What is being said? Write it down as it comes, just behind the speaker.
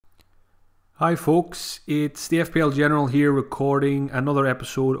Hi folks, it's the FPL General here recording another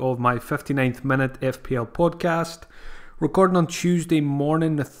episode of my 59th minute FPL podcast. Recording on Tuesday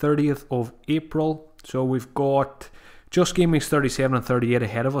morning, the 30th of April. So we've got just game weeks 37 and 38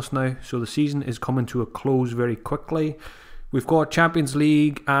 ahead of us now. So the season is coming to a close very quickly. We've got Champions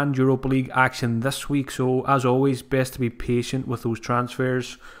League and Europa League action this week. So as always, best to be patient with those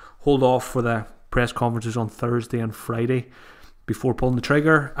transfers. Hold off for the press conferences on Thursday and Friday before pulling the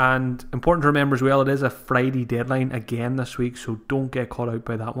trigger. And important to remember as well, it is a Friday deadline again this week, so don't get caught out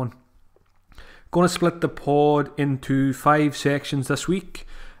by that one. Going to split the pod into 5 sections this week.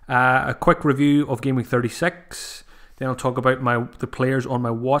 A quick review of Game Week 36. Then I'll talk about the players on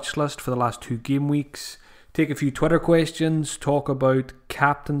my watch list for the last 2 game weeks. Take a few Twitter questions. Talk about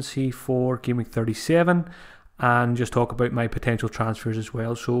captaincy for Game Week 37. And just talk about my potential transfers as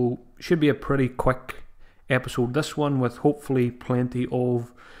well. So should be a pretty quick episode, this one, with hopefully plenty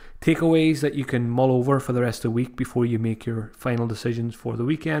of takeaways that you can mull over for the rest of the week before you make your final decisions for the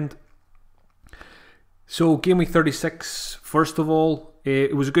weekend. So game week 36, first of all,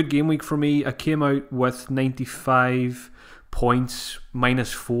 it was a good game week for me. I came out with 95 points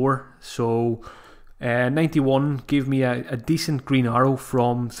 -4, so 91 gave me a decent green arrow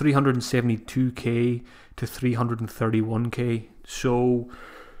from 372k to 331k. So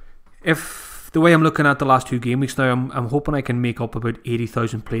if the way I'm looking at the last 2 game weeks now, I'm hoping I can make up about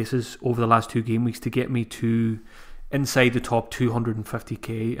 80,000 places over the last 2 game weeks to get me to inside the top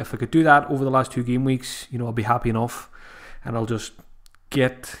 250k. If I could do that over the last 2 game weeks, I'll be happy enough, and I'll just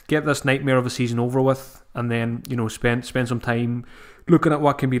get this nightmare of a season over with, and then spend some time looking at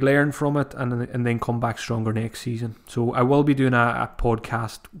what can be learned from it, and then come back stronger next season. So I will be doing a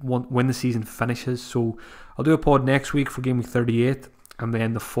podcast when the season finishes. So I'll do a pod next week for game week 38. And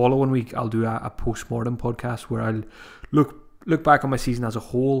then the following week, I'll do a post-mortem podcast where I'll look back on my season as a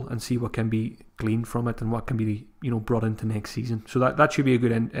whole and see what can be gleaned from it and what can be brought into next season. So that should be a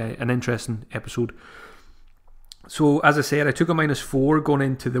good an interesting episode. So as I said, I took a -4 going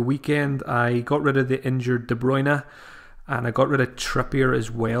into the weekend. I got rid of the injured De Bruyne, and I got rid of Trippier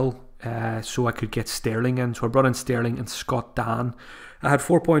as well, so I could get Sterling in. So I brought in Sterling and Scott Dan. I had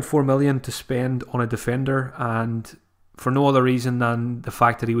 4.4 million to spend on a defender, and for no other reason than the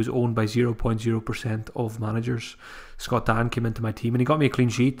fact that he was owned by 0.0% of managers. Scott Dan came into my team and he got me a clean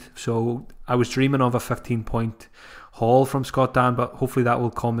sheet. So I was dreaming of a 15-point haul from Scott Dan, but hopefully that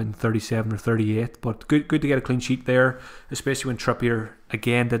will come in 37 or 38. But good to get a clean sheet there, especially when Trippier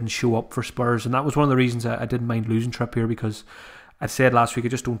again didn't show up for Spurs. And that was one of the reasons I didn't mind losing Trippier, because I said last week I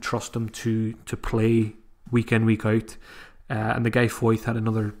just don't trust him to play week in, week out. And the guy Foyth had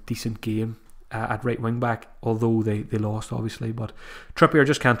another decent game at right wing back, although they lost obviously, but Trippier,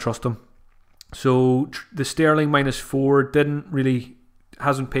 just can't trust him. So the Sterling -4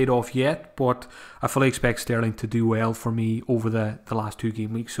 hasn't paid off yet, but I fully expect Sterling to do well for me over the last 2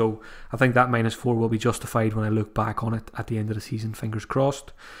 game weeks. So I think that -4 will be justified when I look back on it at the end of the season, fingers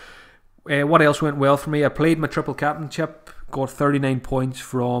crossed. What else went well for me? I played my triple captainship, got 39 points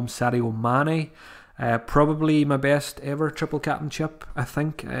from Sadio Mane. Probably my best ever triple captainship, I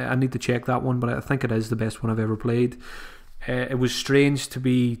think. I need to check that one, but I think it is the best one I've ever played. It was strange to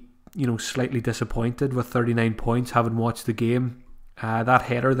be, slightly disappointed with 39 points, having watched the game. That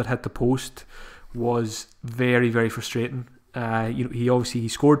header that hit the post was very, very frustrating. He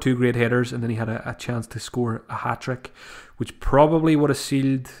scored 2 great headers, and then he had a chance to score a hat-trick, which probably would have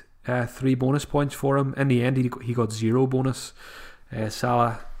sealed 3 bonus points for him. In the end, he got 0 bonus.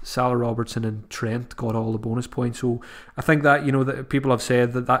 Salah, Robertson and Trent got all the bonus points. So I think that, that people have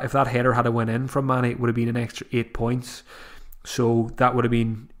said that if that header had went in from Mane, it would have been an extra 8 points. So that would have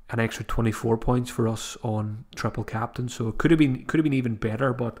been an extra 24 points for us on triple captain. So it could have been even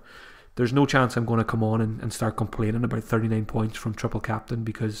better, but there's no chance I'm going to come on and start complaining about 39 points from triple captain,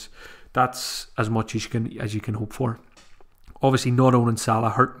 because that's as much as you can hope for. Obviously not owning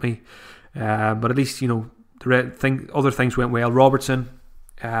Salah hurt me, but at least other things went well. Robertson,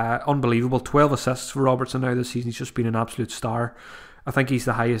 unbelievable, 12 assists for Robertson now this season. He's just been an absolute star. I think he's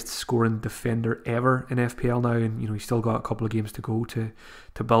the highest scoring defender ever in FPL now, and he's still got a couple of games to go to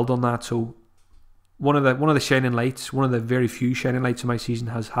build on that. So one of the shining lights, one of the very few shining lights of my season,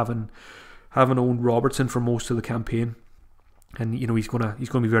 has having owned Robertson for most of the campaign, and he's gonna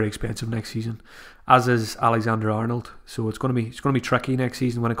be very expensive next season, as is Alexander-Arnold. So it's gonna be tricky next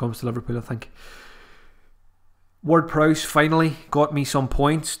season when it comes to Liverpool, I think. Ward-Prowse finally got me some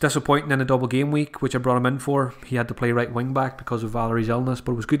points. Disappointing in a double game week, which I brought him in for. He had to play right wing back because of Valerie's illness,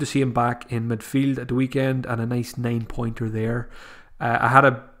 but it was good to see him back in midfield at the weekend, and a nice 9-pointer there. I had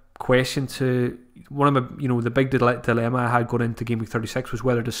a question to one of my, the big dilemma I had going into Gameweek 36 was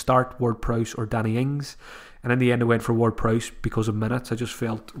whether to start Ward-Prowse or Danny Ings. And in the end, I went for Ward-Prowse because of minutes. I just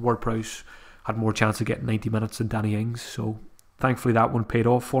felt Ward-Prowse had more chance of getting 90 minutes than Danny Ings. So thankfully that one paid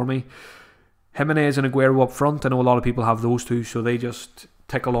off for me. Jimenez and Aguero up front. I know a lot of people have those two, so they just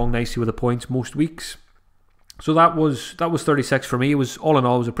tick along nicely with the points most weeks. So that was 36 for me. It was, all in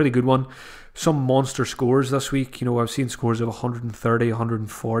all, it was a pretty good one. Some monster scores this week. I've seen scores of 130,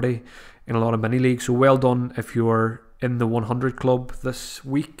 140 in a lot of mini leagues. So well done if you're in the 100 club this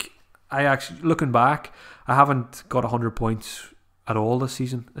week. I actually, looking back, I haven't got 100 points at all this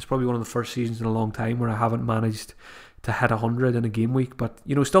season. It's probably one of the first seasons in a long time where I haven't managed to hit 100 in a game week. But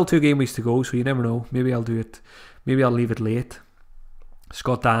still 2 game weeks to go, so you never know. Maybe I'll do it. Maybe I'll leave it late.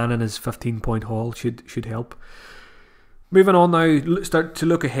 Scott Dan and his 15-point haul should help. Moving on now, start to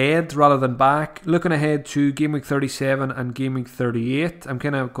look ahead rather than back. Looking ahead to Game Week 37 and Game Week 38. I'm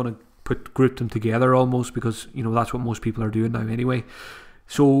kind of going to group them together almost because that's what most people are doing now anyway.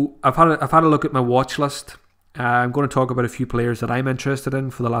 So I've had a look at my watch list. I'm going to talk about a few players that I'm interested in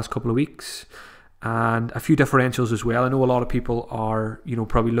for the last couple of weeks, and a few differentials as well. I know a lot of people are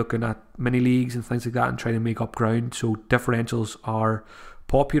probably looking at mini leagues and things like that and trying to make up ground. So differentials are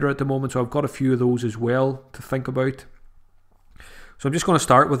popular at the moment. So I've got a few of those as well to think about. So I'm just going to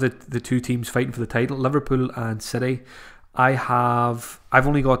start with the 2 teams fighting for the title, Liverpool and City. I've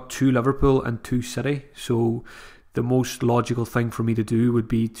only got 2 Liverpool and 2 City. So the most logical thing for me to do would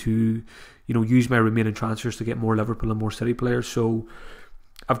be to use my remaining transfers to get more Liverpool and more City players. So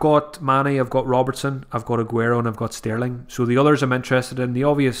I've got Mane, I've got Robertson, I've got Aguero, and I've got Sterling. So the others I'm interested in, the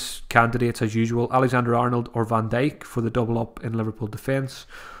obvious candidates as usual, Alexander-Arnold or Van Dijk for the double up in Liverpool defence,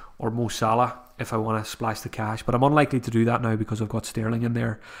 or Mo Salah if I want to splash the cash. But I'm unlikely to do that now because I've got Sterling in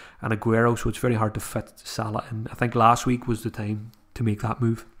there and Aguero, so it's very hard to fit Salah in. I think last week was the time to make that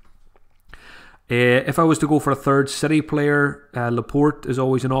move. If I was to go for a third City player, Laporte is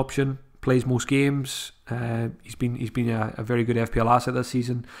always an option. Plays most games. He's been a very good FPL asset this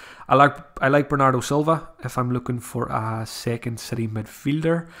season. I like Bernardo Silva if I'm looking for a second City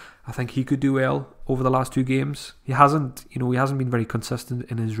midfielder. I think he could do well over the last 2 games. He hasn't been very consistent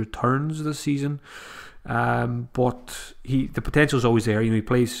in his returns this season, but the potential is always there. He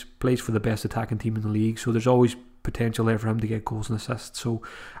plays for the best attacking team in the league, so there's always potential there for him to get goals and assists. So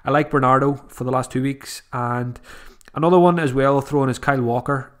I like Bernardo for the last 2 weeks, and another one as well I'll throw in is Kyle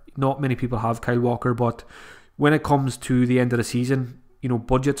Walker. Not many people have Kyle Walker, but when it comes to the end of the season,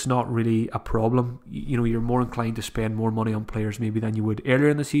 budget's not really a problem. You're more inclined to spend more money on players maybe than you would earlier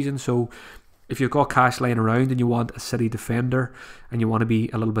in the season. So if you've got cash lying around and you want a City defender and you want to be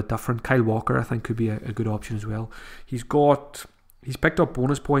a little bit different, Kyle Walker I think could be a good option as well. He's picked up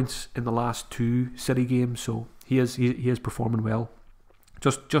bonus points in the last 2 City games, so he is performing well.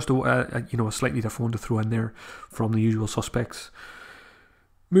 Just a slightly different one to throw in there from the usual suspects.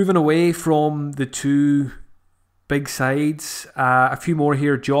 Moving away from the 2 big sides, a few more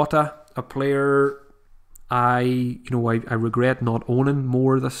here. Jota, a player I regret not owning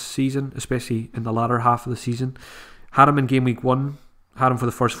more this season, especially in the latter half of the season. Had him in game week 1, had him for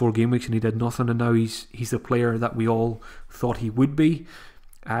the first 4 game weeks, and he did nothing. And now he's the player that we all thought he would be.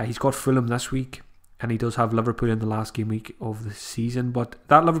 He's got Fulham this week, and he does have Liverpool in the last game week of the season. But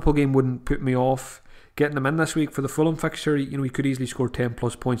that Liverpool game wouldn't put me off getting him in this week for the Fulham fixture. He could easily score 10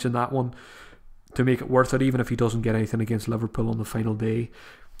 plus points in that one to make it worth it, even if he doesn't get anything against Liverpool on the final day.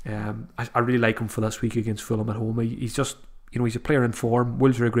 I really like him for this week against Fulham at home. He's just, he's a player in form.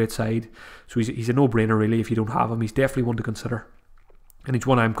 Wolves are a great side, so he's a no-brainer really if you don't have him. He's definitely one to consider, and he's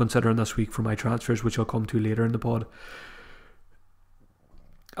one I'm considering this week for my transfers, which I'll come to later in the pod.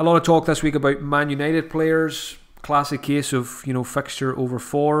 A lot of talk this week about Man United players. Classic case of fixture over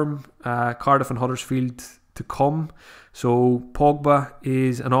form. Cardiff and Huddersfield to come. So Pogba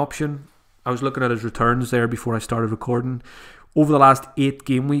is an option. I was looking at his returns there before I started recording. Over the last 8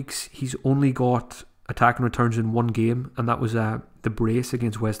 game weeks, he's only got attacking returns in 1 game, and that was the brace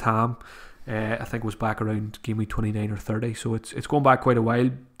against West Ham. I think it was back around game week 29 or 30. So it's going back quite a while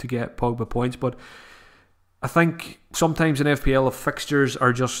to get Pogba points, but I think sometimes in FPL the fixtures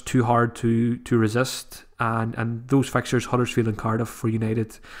are just too hard to resist, and those fixtures, Huddersfield and Cardiff for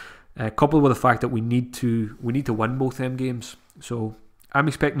United, coupled with the fact that we need to win both them games. So I'm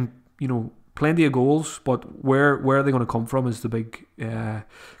expecting plenty of goals, but where are they going to come from is the big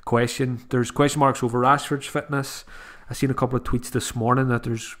question. There's question marks over Rashford's fitness. I've seen a couple of tweets this morning that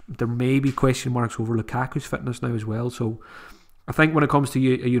there may be question marks over Lukaku's fitness now as well. So I think when it comes to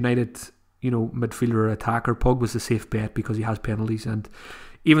a United midfielder or attacker, Pogba's the safe bet because he has penalties, and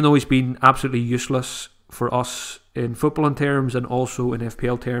even though he's been absolutely useless for us in footballing terms and also in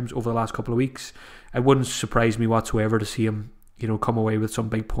FPL terms over the last couple of weeks, it wouldn't surprise me whatsoever to see him, come away with some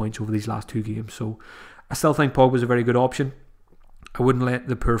big points over these last 2 games. So I still think Pogba's a very good option. I wouldn't let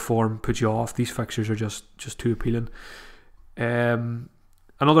the poor form put you off. These fixtures are just too appealing.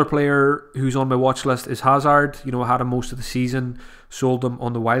 Another player who's on my watch list is Hazard. I had him most of the season, sold him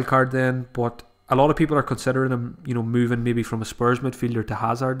on the wildcard then, but a lot of people are considering him, moving maybe from a Spurs midfielder to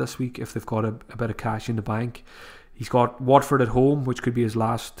Hazard this week if they've got a bit of cash in the bank. He's got Watford at home, which could be his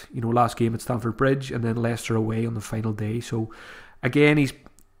last game at Stamford Bridge, and then Leicester away on the final day. So again, he's,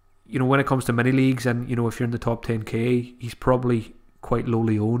 when it comes to mini leagues and, if you're in the top 10k, he's probably quite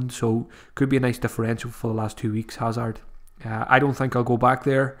lowly owned. So could be a nice differential for the last 2 weeks, Hazard. I don't think I'll go back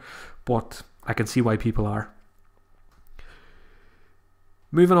there, but I can see why people are.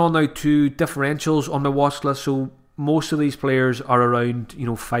 Moving on now to differentials on my watch list. So most of these players are around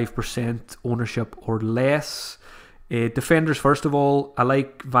 5% ownership or less. Defenders, first of all, I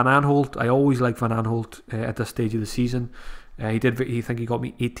like Van Aanholt. I always like Van Aanholt at this stage of the season. He got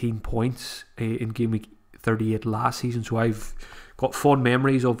me 18 points in game week 38 last season, so I've got fond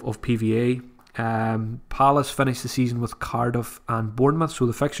memories of PVA. Palace finished the season with Cardiff and Bournemouth, so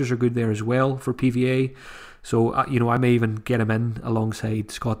the fixtures are good there as well for PVA. So I may even get him in alongside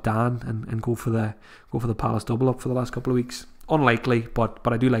Scott Dan and go for the Palace double up for the last couple of weeks. Unlikely, but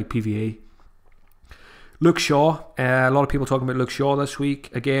I do like PVA. Luke Shaw, a lot of people talking about Luke Shaw this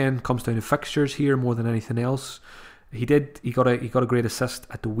week. Again, comes down to fixtures here more than anything else. He got a great assist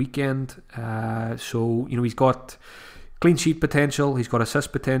at the weekend. So he's got clean sheet potential. He's got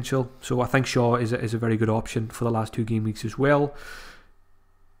assist potential. So I think Shaw is a very good option for the last 2 game weeks as well.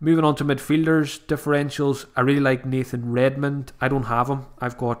 Moving on to midfielders, differentials. I really like Nathan Redmond. I don't have him.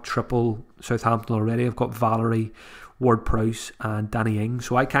 I've got triple Southampton already. I've got Valerie, Ward-Prowse and Danny Ings.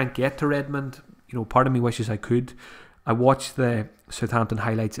 So I can't get to Redmond. Part of me wishes I could. I watched the Southampton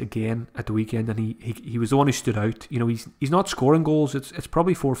highlights again at the weekend, and he was the one who stood out. He's not scoring goals. It's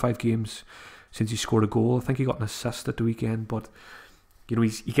probably 4 or 5 games since he scored a goal. I think he got an assist at the weekend, but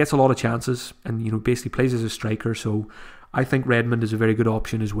he gets a lot of chances, and basically plays as a striker. So I think Redmond is a very good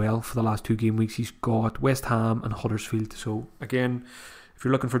option as well for the last 2 game weeks. He's got West Ham and Huddersfield. So again, if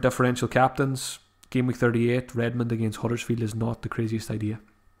you're looking for differential captains, game week 38, Redmond against Huddersfield is not the craziest idea.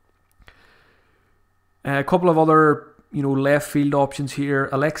 A couple of other, left field options here.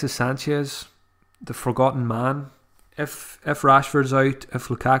 Alexis Sanchez, the forgotten man. If Rashford's out, if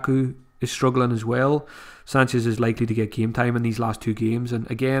Lukaku is struggling as well, Sanchez is likely to get game time in these last 2 games. And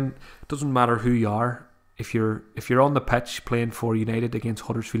again, it doesn't matter who you are. If you're on the pitch playing for United against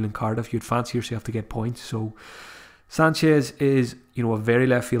Huddersfield and Cardiff, you'd fancy yourself to get points. So Sanchez is, a very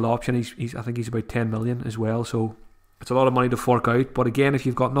left field option. I think he's about 10 million as well. So it's a lot of money to fork out, but again, if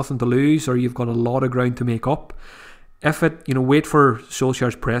you've got nothing to lose or you've got a lot of ground to make up, wait for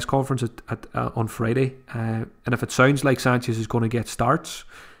Solskjaer's press conference on Friday, and if it sounds like Sanchez is going to get starts,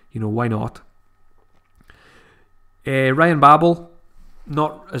 why not? Ryan Babel,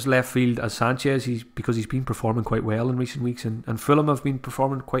 not as left field as Sanchez, because he's been performing quite well in recent weeks, and Fulham have been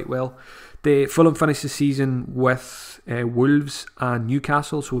performing quite well. Fulham finished the season with Wolves and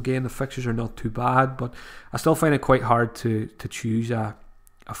Newcastle, so again the fixtures are not too bad, but I still find it quite hard to choose a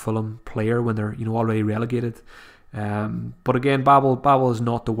Fulham player when they're already relegated. But again, Babel is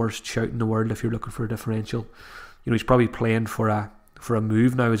not the worst shout in the world if you're looking for a differential. He's probably playing for a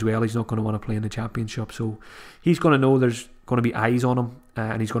move now as well. He's not going to want to play in the Championship, so he's going to know there's going to be eyes on him,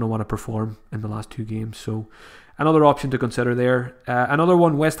 and he's going to want to perform in the last 2 games. So another option to consider there. Another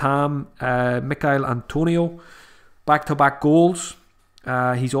one, West Ham, Michail Antonio, back-to-back goals.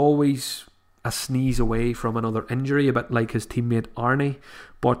 He's always a sneeze away from another injury, a bit like his teammate Arnie,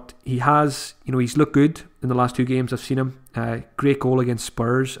 but he has, he's looked good in the last 2 games. I've seen him. Great goal against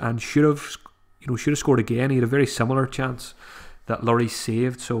Spurs, and should have scored again. He had a very similar chance that Laurie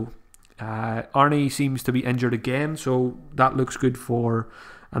saved. So Arnie seems to be injured again, so that looks good for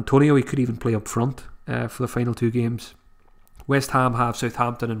Antonio. He could even play up front for the final 2 games. West Ham have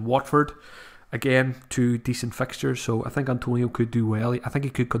Southampton and Watford. Again, 2 decent fixtures, so I think Antonio could do well. I think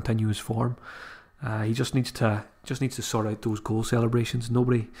he could continue his form. He just needs to sort out those goal celebrations.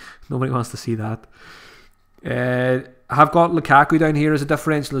 Nobody wants to see that. I have got Lukaku down here as a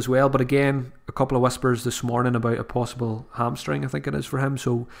differential as well, but again, a couple of whispers this morning about a possible hamstring, I think it is, for him.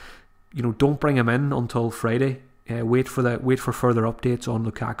 So don't bring him in until Friday. Wait for further updates on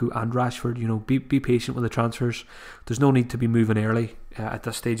Lukaku and Rashford. Be patient with the transfers. There's no need to be moving early at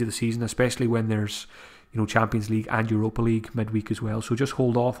this stage of the season, especially when there's Champions League and Europa League midweek as well. So just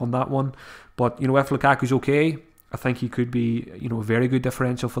hold off on that one. But if Lukaku's okay, I think he could be a very good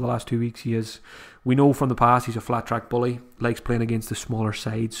differential for the last 2 weeks. He is. We know from the past he's a flat track bully, likes playing against the smaller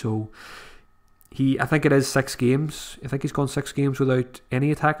side. So I think it is 6 games. I think he's gone 6 games without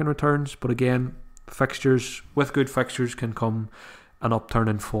any attacking returns. But again, with good fixtures can come an upturn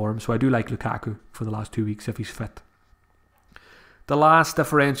in form. So I do like Lukaku for the last 2 weeks if he's fit. The last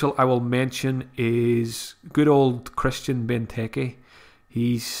differential I will mention is good old Christian Benteke.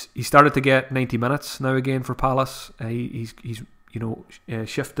 He's started to get 90 minutes now again for Palace. He's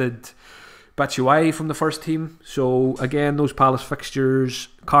shifted Batshuayi from the first team. So again, those Palace fixtures,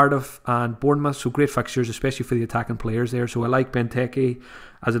 Cardiff and Bournemouth, so great fixtures, especially for the attacking players there. So I like Benteke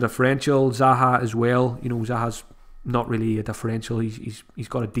as a differential. Zaha as well. Zaha's not really a differential. He's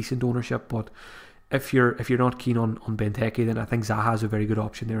got a decent ownership, but if you're not keen on Benteke, then I think Zaha is a very good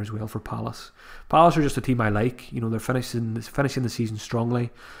option there as well for Palace. Palace are just a team I like. They're finishing the season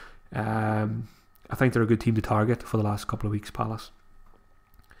strongly. I think they're a good team to target for the last couple of weeks, Palace.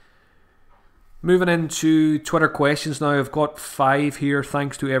 Moving into Twitter questions now. I've got 5 here.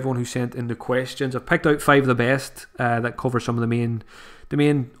 Thanks to everyone who sent in the questions. I've picked out 5 of the best that cover some of the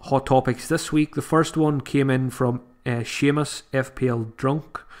main hot topics this week. The first one came in from Seamus FPL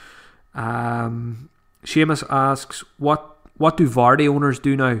Drunk. Seamus asks, what do Vardy owners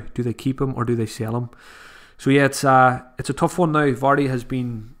do now? Do they keep him or do they sell him? So yeah, it's a tough one now. Vardy has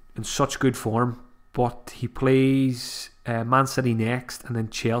been in such good form, but he plays Man City next and then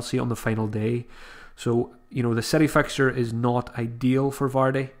Chelsea on the final day. So the City fixture is not ideal for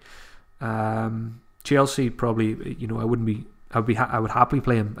Vardy. Chelsea probably, I would happily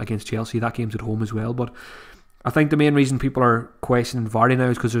play him against Chelsea. That game's at home as well, but I think the main reason people are questioning Vardy now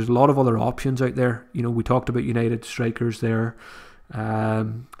is because there's a lot of other options out there. We talked about United strikers there.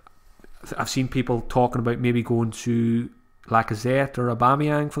 I've seen people talking about maybe going to Lacazette or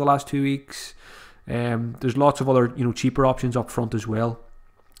Aubameyang for the last 2 weeks. There's lots of other cheaper options up front as well.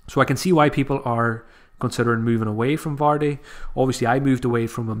 So I can see why people are considering moving away from Vardy. Obviously, I moved away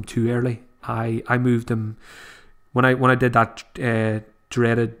from him too early. I moved him when I did that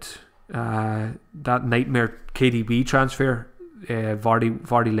dreaded. That nightmare KDB transfer,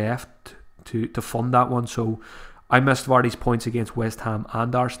 Vardy left to fund that one, so I missed Vardy's points against West Ham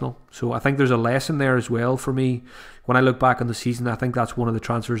and Arsenal. So I think there's a lesson there as well for me. When I look back on the season, I think that's one of the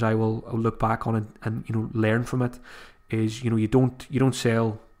transfers I'll look back on and learn from it. Is you don't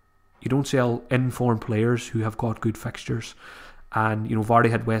sell informed players who have got good fixtures. And Vardy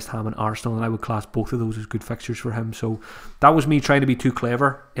had West Ham and Arsenal, and I would class both of those as good fixtures for him. So that was me trying to be too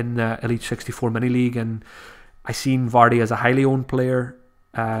clever in the Elite 64 mini league, and I seen Vardy as a highly owned player.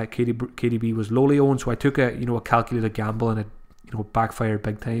 KDB was lowly owned, so I took a calculated gamble, and it backfired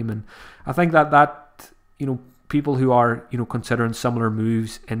big time. And I think that people who are considering similar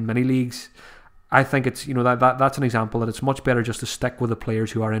moves in mini leagues, I think it's that's an example that it's much better just to stick with the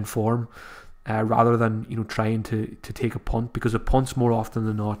players who are in form. Rather than trying to take a punt, because the punts more often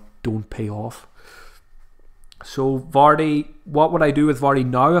than not don't pay off. So Vardy, what would I do with Vardy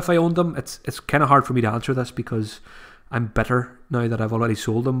now if I owned him? It's kind of hard for me to answer this because I'm bitter now that I've already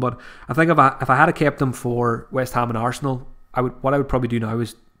sold him. But I think if I had kept him for West Ham and Arsenal, what I would probably do now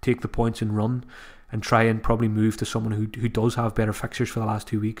is take the points and run and try and probably move to someone who does have better fixtures for the last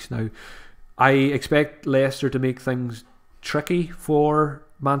 2 weeks. Now I expect Leicester to make things tricky for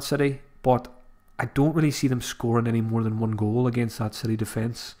Man City, but I don't really see them scoring any more than 1 goal against that City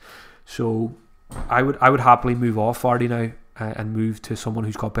defence. So I would happily move off Vardy now and move to someone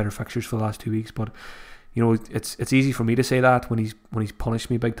who's got better fixtures for the last 2 weeks. But it's easy for me to say that when he's punished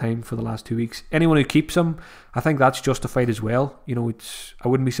me big time for the last 2 weeks. Anyone who keeps him, I think that's justified as well. I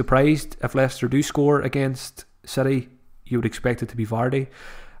wouldn't be surprised if Leicester do score against City. You would expect it to be Vardy,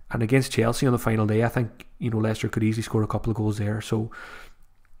 and against Chelsea on the final day, I think Leicester could easily score a couple of goals there. So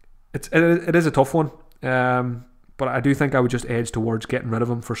it is a tough one, but I do think I would just edge towards getting rid of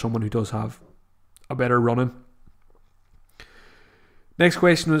him for someone who does have a better running. Next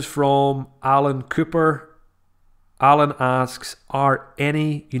question was from Alan Cooper. Alan asks, are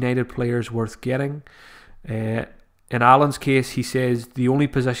any United players worth getting? In Alan's case, he says the only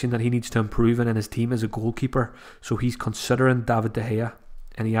position that he needs to improve in his team is a goalkeeper, so he's considering David De Gea,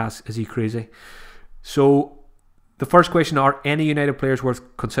 and he asks, is he crazy? So the first question, are any United players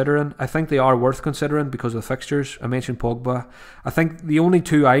worth considering? I think they are worth considering because of the fixtures. I mentioned Pogba. I think the only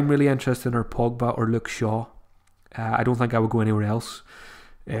 2 I'm really interested in are Pogba or Luke Shaw. I don't think I would go anywhere else.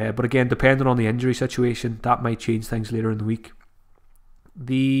 But again, depending on the injury situation, that might change things later in the week.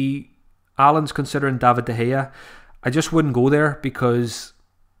 Alan's considering David De Gea. I just wouldn't go there because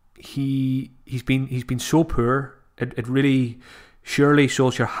he's been so poor. It really, surely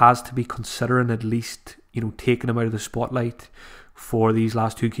Solskjaer has to be considering at least taking him out of the spotlight for these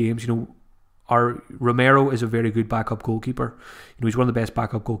last 2 games. Our Romero is a very good backup goalkeeper. He's one of the best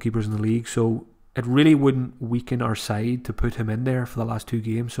backup goalkeepers in the league. So it really wouldn't weaken our side to put him in there for the last 2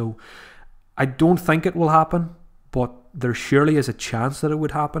 games. So I don't think it will happen, but there surely is a chance that it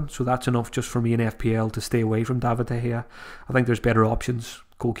would happen. So that's enough just for me in FPL to stay away from David De Gea. I think there's better options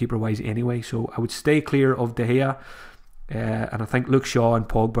goalkeeper-wise anyway. So I would stay clear of De Gea. And I think Luke Shaw and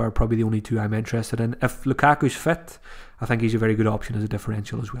Pogba are probably the only 2 I'm interested in. If Lukaku's fit, I think he's a very good option as a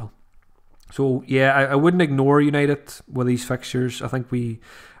differential as well. So yeah, I wouldn't ignore United with these fixtures. I think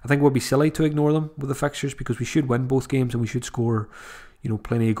it would be silly to ignore them with the fixtures, because we should win both games and we should score,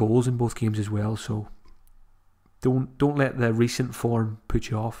 plenty of goals in both games as well. So don't let the recent form put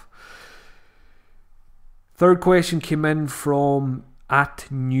you off. Third question came in from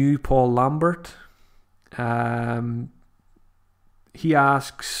 @NewPaulLambert. He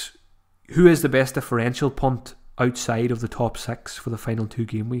asks, who is the best differential punt outside of the top 6 for the final 2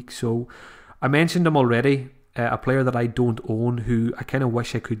 game weeks? So I mentioned him already. A player that I don't own, who I kind of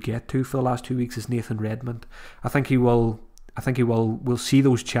wish I could get to for the last 2 weeks, is Nathan Redmond. I think he will see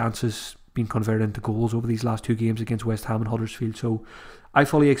those chances being converted into goals over these last 2 games against West Ham and Huddersfield. So I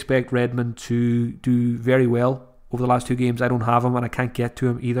fully expect Redmond to do very well over the last 2 games. I don't have him and I can't get to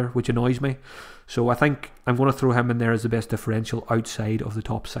him either, which annoys me. So I think I'm going to throw him in there as the best differential outside of the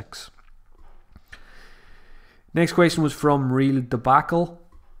top 6. Next question was from Real Debacle,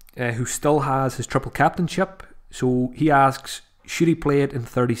 who still has his triple captainship. So he asks, should he play it in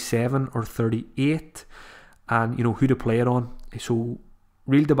 37 or 38? And who to play it on. So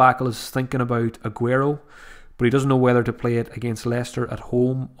Real Debacle is thinking about Aguero, but he doesn't know whether to play it against Leicester at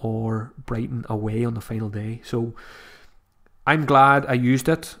home or Brighton away on the final day. So I'm glad I used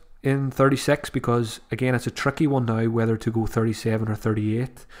it in 36, because again, it's a tricky one now whether to go 37 or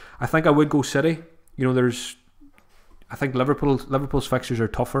 38. I think I would go City. I think Liverpool's fixtures are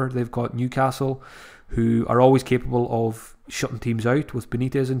tougher. They've got Newcastle, who are always capable of shutting teams out with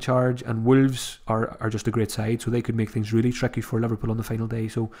Benitez in charge, and Wolves are just a great side, so they could make things really tricky for Liverpool on the final day.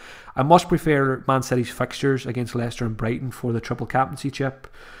 So I must prefer Man City's fixtures against Leicester and Brighton for the triple captaincy chip.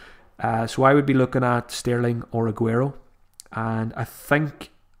 So I would be looking at Sterling or Aguero, and I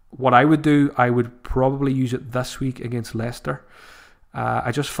think what I would do, I would probably use it this week against Leicester.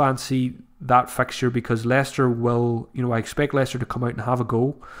 I just fancy that fixture because Leicester will, I expect Leicester to come out and have a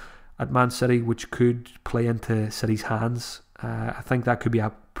go at Man City, which could play into City's hands. I think that could be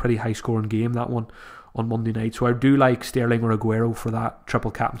a pretty high scoring game, that one, on Monday night. So I do like Sterling or Aguero for that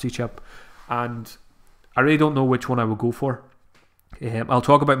triple captaincy chip, and I really don't know which one I would go for. I'll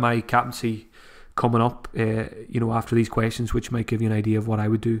talk about my captaincy coming up, after these questions, which might give you an idea of what I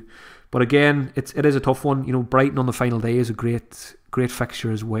would do. But again, it is a tough one. Brighton on the final day is a great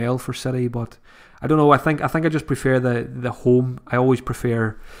fixture as well for City. But I don't know. I think I just prefer the home. I always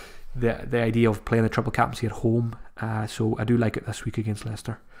prefer the idea of playing a triple captaincy at home. So I do like it this week against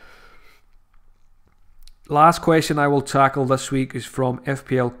Leicester. Last question I will tackle this week is from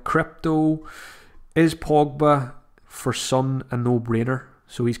FPL Crypto. Is Pogba for Son a no-brainer?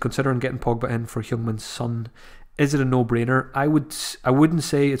 So he's considering getting Pogba in for Heung-min Son. Is it a no-brainer? I wouldn't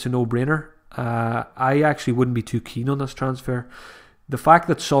say it's a no-brainer. I actually wouldn't be too keen on this transfer. The fact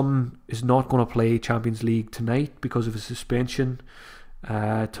that Son is not going to play Champions League tonight because of his suspension,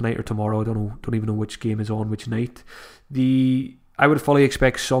 tonight or tomorrow, I don't even know which game is on which night. I would fully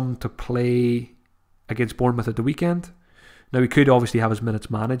expect Son to play against Bournemouth at the weekend. Now he could obviously have his minutes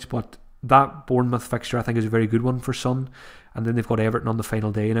managed, but that Bournemouth fixture I think is a very good one for Son. And then they've got Everton on the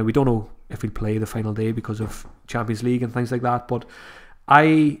final day. Now we don't know if he'll play the final day because of Champions League and things like that, but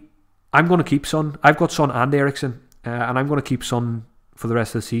I'm going to keep Son. I've got Son and Eriksen, and I'm going to keep Son for the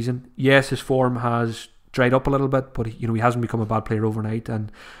rest of the season. Yes, his form has dried up a little bit, but he hasn't become a bad player overnight, and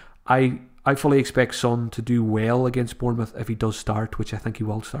I fully expect Son to do well against Bournemouth if he does start, which I think he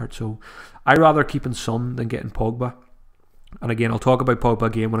will start. So I'd rather keeping Son than getting Pogba. And again, I'll talk about Pogba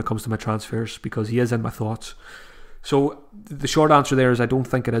again when it comes to my transfers because he is in my thoughts. So the short answer there is I don't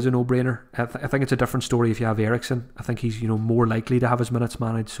think it is a no-brainer. I think it's a different story if you have Eriksen. I think he's more likely to have his minutes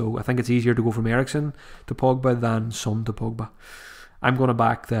managed. So I think it's easier to go from Eriksen to Pogba than Son to Pogba. I'm going to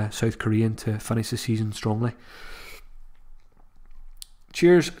back the South Korean to finish the season strongly.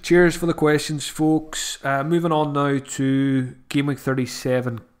 Cheers for the questions, folks. Moving on now to Gameweek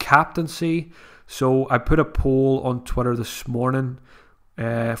 37 captaincy. So I put a poll on Twitter this morning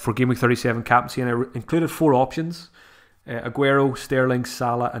for Gameweek 37 captaincy, and I included 4 options: Aguero, Sterling,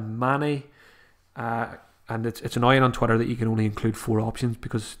 Salah and Mane. And it's annoying on Twitter that you can only include 4 options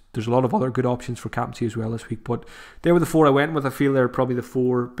because there's a lot of other good options for captaincy as well this week, but they were the 4 I went with. I feel they're probably the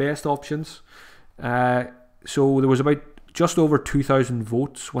 4 best options. So there was about just over 2,000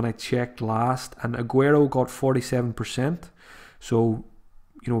 votes when I checked last, and Aguero got 47%. So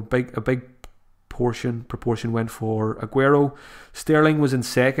a big proportion went for Aguero. Sterling was in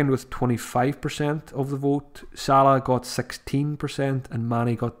second with 25% of the vote. Salah got 16% and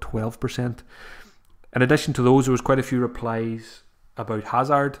Mane got 12%. In addition to those, there was quite a few replies about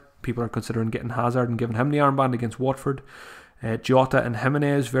Hazard. People are considering getting Hazard and giving him the armband against Watford. Jota and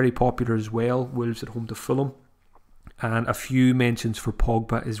Jimenez, very popular as well. Wolves at home to Fulham. And a few mentions for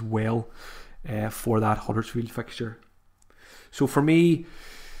Pogba as well for that Huddersfield fixture. So for me,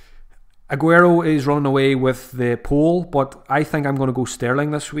 Aguero is running away with the poll, but I think I'm going to go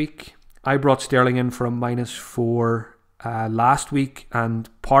Sterling this week. I brought Sterling in for a -4 last week, and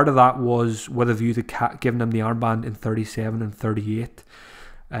part of that was with a view to giving him the armband in 37 and 38.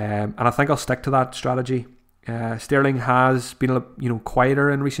 And I think I'll stick to that strategy. Sterling has been quieter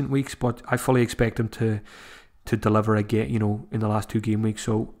in recent weeks, but I fully expect him to deliver again, in the last 2 game weeks.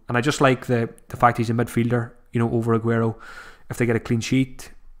 So, and I just like the fact he's a midfielder, over Aguero. If they get a clean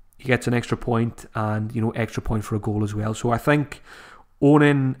sheet, he gets an extra point, and extra point for a goal as well. So I think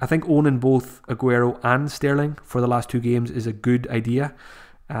owning both Aguero and Sterling for the last 2 games is a good idea.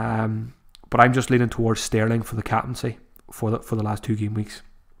 But I'm just leaning towards Sterling for the captaincy for the last 2 game weeks.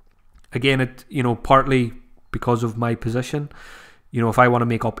 Again, it partly because of my position. If I want to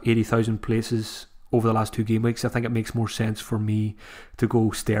make up 80,000 places over the last 2 game weeks, I think it makes more sense for me to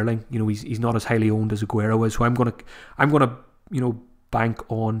go Sterling. He's not as highly owned as Aguero is, so I'm gonna bank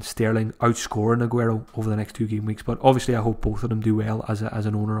on Sterling outscoring Aguero over the next 2 game weeks. But obviously, I hope both of them do well as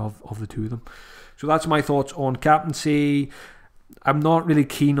an owner of the 2 of them. So that's my thoughts on captaincy. I'm not really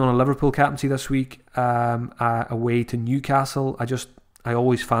keen on a Liverpool captaincy this week. Away to Newcastle, I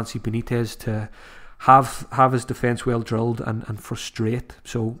always fancy Benitez to have his defence well drilled and frustrate.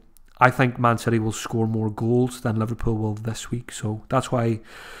 So I think Man City will score more goals than Liverpool will this week. So that's why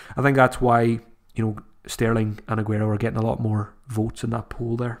Sterling and Aguero are getting a lot more votes in that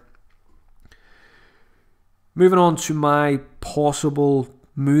poll there. Moving on to my possible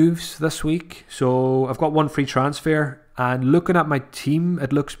moves this week. So I've got 1 free transfer, and looking at my team,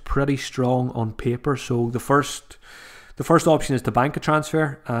 it looks pretty strong on paper. So the first option is to bank a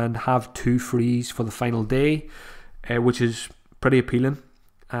transfer and have 2 frees for the final day, which is pretty appealing.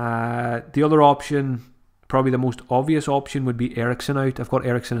 The other option, probably the most obvious option, would be Eriksen out. I've got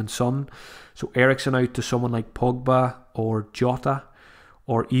Eriksen and Son. So Eriksen out to someone like Pogba or Jota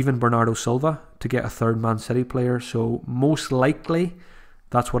or even Bernardo Silva to get a 3rd Man City player. So most likely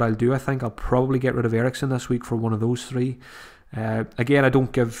that's what I'll do. I think I'll probably get rid of Eriksen this week for one of those 3. Again, I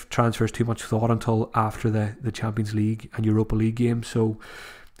don't give transfers too much thought until after the Champions League and Europa League games. So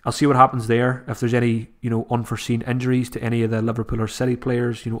I'll see what happens there. If there's any unforeseen injuries to any of the Liverpool or City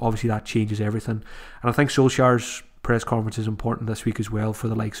players, obviously that changes everything. And I think Solskjaer's press conference is important this week as well for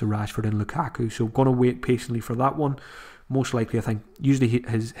the likes of Rashford and Lukaku. So I'm going to wait patiently for that one. Most likely, I think usually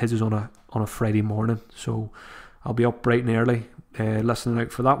his is on a Friday morning, so I'll be up bright and early listening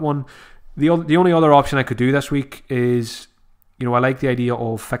out for that one. The only other option I could do this week is, I like the idea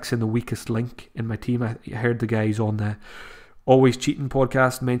of fixing the weakest link in my team. I heard the guys on the Always Cheating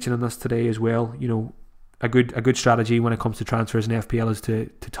podcast mentioning this today as well. A good strategy when it comes to transfers in FPL is to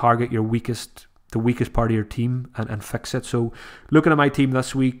target the weakest part of your team and fix it. So looking at my team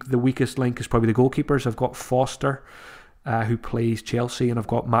this week, the weakest link is probably the goalkeepers. I've got Foster, who plays Chelsea, and I've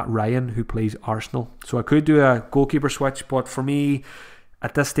got Matt Ryan, who plays Arsenal. So I could do a goalkeeper switch, but for me,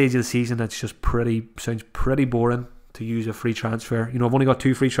 at this stage of the season, it's just sounds pretty boring to use a free transfer. I've only got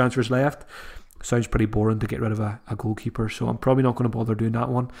 2 free transfers left. Sounds pretty boring to get rid of a goalkeeper, so I'm probably not going to bother doing that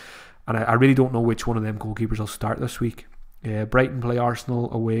one. And I really don't know which one of them goalkeepers I'll start this week. Brighton play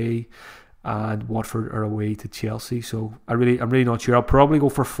Arsenal away, and Watford are away to Chelsea. So I'm really not sure. I'll probably go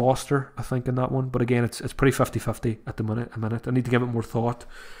for Foster, I think, in that one. But again, it's pretty 50-50 at the minute. I need to give it more thought.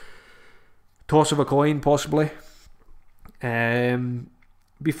 Toss of a coin, possibly.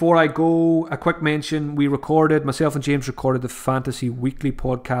 Before I go, a quick mention. Myself and James recorded the Fantasy Weekly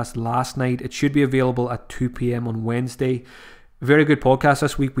podcast last night. It should be available at 2 PM on Wednesday. Very good podcast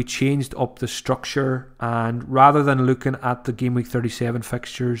this week. We changed up the structure, and rather than looking at the Game Week 37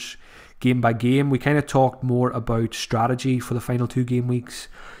 fixtures game by game, we kind of talked more about strategy for the final 2 game weeks.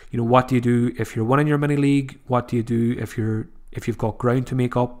 What do you do if you're winning your mini league? What do you do if you've got ground to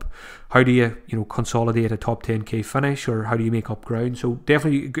make up? How do you consolidate a top 10k finish, or how do you make up ground? So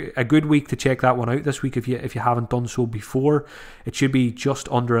definitely a good week to check that one out this week if you haven't done so before. It should be just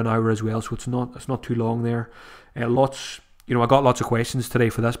under an hour as well, so it's not too long there. I got lots of questions today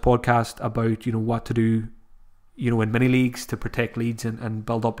for this podcast about what to do in mini leagues to protect leads and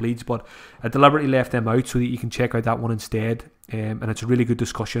build up leads, but I deliberately left them out so that you can check out that one instead. And it's a really good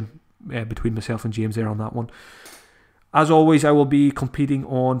discussion between myself and James there on that one. As always, I will be competing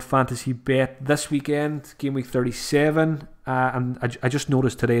on Fantasy Bet this weekend, Game Week 37. And I just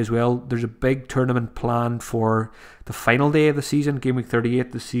noticed today as well, there's a big tournament planned for the final day of the season, Game Week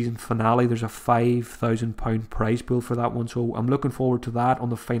 38, the season finale. There's a £5,000 prize pool for that one. So I'm looking forward to that on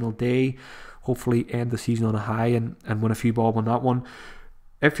the final day. Hopefully end the season on a high and win a few bob on that one.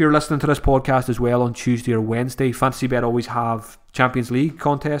 If you're listening to this podcast as well on Tuesday or Wednesday, Fantasy Bet always have Champions League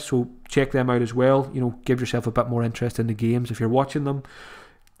contests, so check them out as well. Give yourself a bit more interest in the games if you're watching them.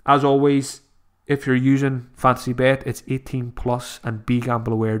 As always, if you're using Fantasy Bet, it's 18 plus and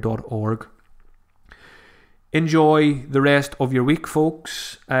begambleaware.org. Enjoy the rest of your week,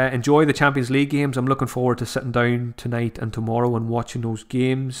 folks. Enjoy the Champions League games. I'm looking forward to sitting down tonight and tomorrow and watching those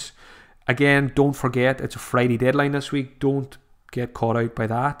games. Again, don't forget, it's a Friday deadline this week. Don't get caught out by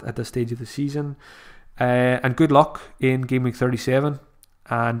that at this stage of the season. And good luck in Game Week 37.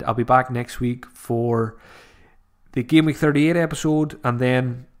 And I'll be back next week for the Game Week 38 episode. And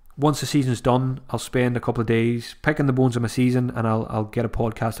then once the season's done, I'll spend a couple of days picking the bones of my season, and I'll get a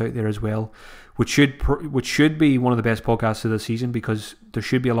podcast out there as well, which should be one of the best podcasts of the season, because there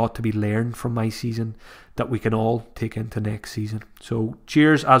should be a lot to be learned from my season that we can all take into next season. So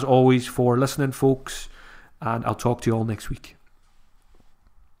cheers as always for listening, folks, and I'll talk to you all next week.